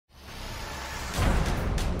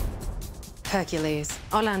Hercules,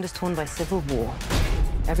 our land is torn by civil war.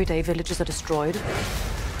 Every day villages are destroyed,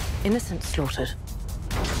 innocents slaughtered.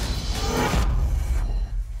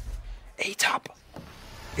 A-top.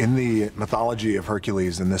 In the mythology of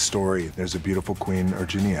Hercules in this story, there's a beautiful queen,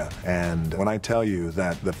 Erginia. And when I tell you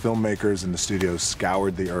that the filmmakers and the studios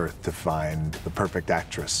scoured the earth to find the perfect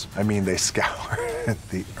actress, I mean they scoured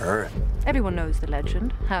the earth. Everyone knows the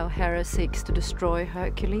legend, how Hera seeks to destroy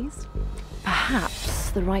Hercules. Perhaps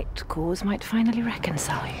the right cause might finally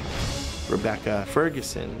reconcile you. Rebecca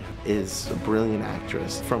Ferguson is a brilliant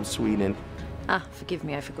actress from Sweden. Ah, forgive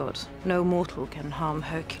me, I forgot. No mortal can harm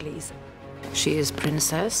Hercules. She is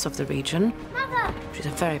princess of the region. Mother! She's a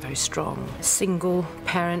very, very strong single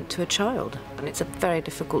parent to a child. And it's a very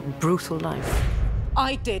difficult, brutal life.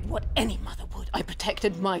 I did what any mother would. I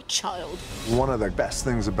protected my child. One of the best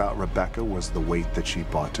things about Rebecca was the weight that she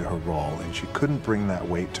brought to her role, and she couldn't bring that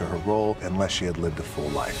weight to her role unless she had lived a full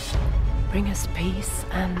life. Bring us peace,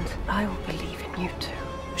 and I will believe in you too.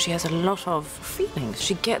 She has a lot of feelings.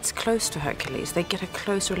 She gets close to Hercules. They get a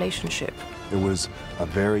close relationship. It was a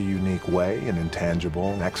very unique way, an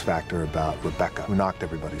intangible X factor about Rebecca, who knocked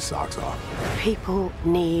everybody's socks off. People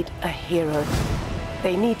need a hero.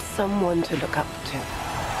 They need someone to look up to.